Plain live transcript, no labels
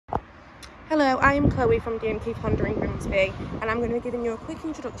Hello, I am Chloe from DMK Honda in Grimsby, and I'm going to be giving you a quick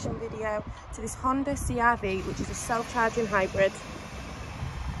introduction video to this Honda CR-V, which is a self-charging hybrid.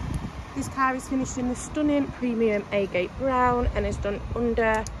 This car is finished in the stunning premium agate brown and is done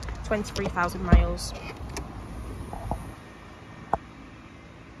under 23,000 miles.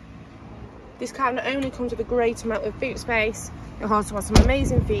 This car not only comes with a great amount of boot space, it also has some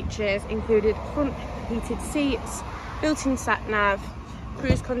amazing features, including front heated seats, built-in sat-nav,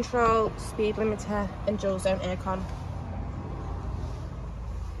 cruise control, speed limiter and dual zone aircon.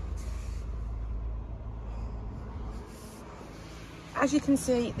 As you can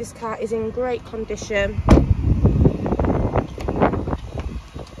see, this car is in great condition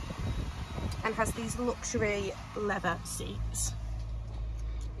and has these luxury leather seats.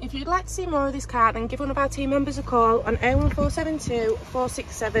 If you'd like to see more of this car, then give one of our team members a call on 01472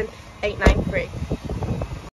 467 893.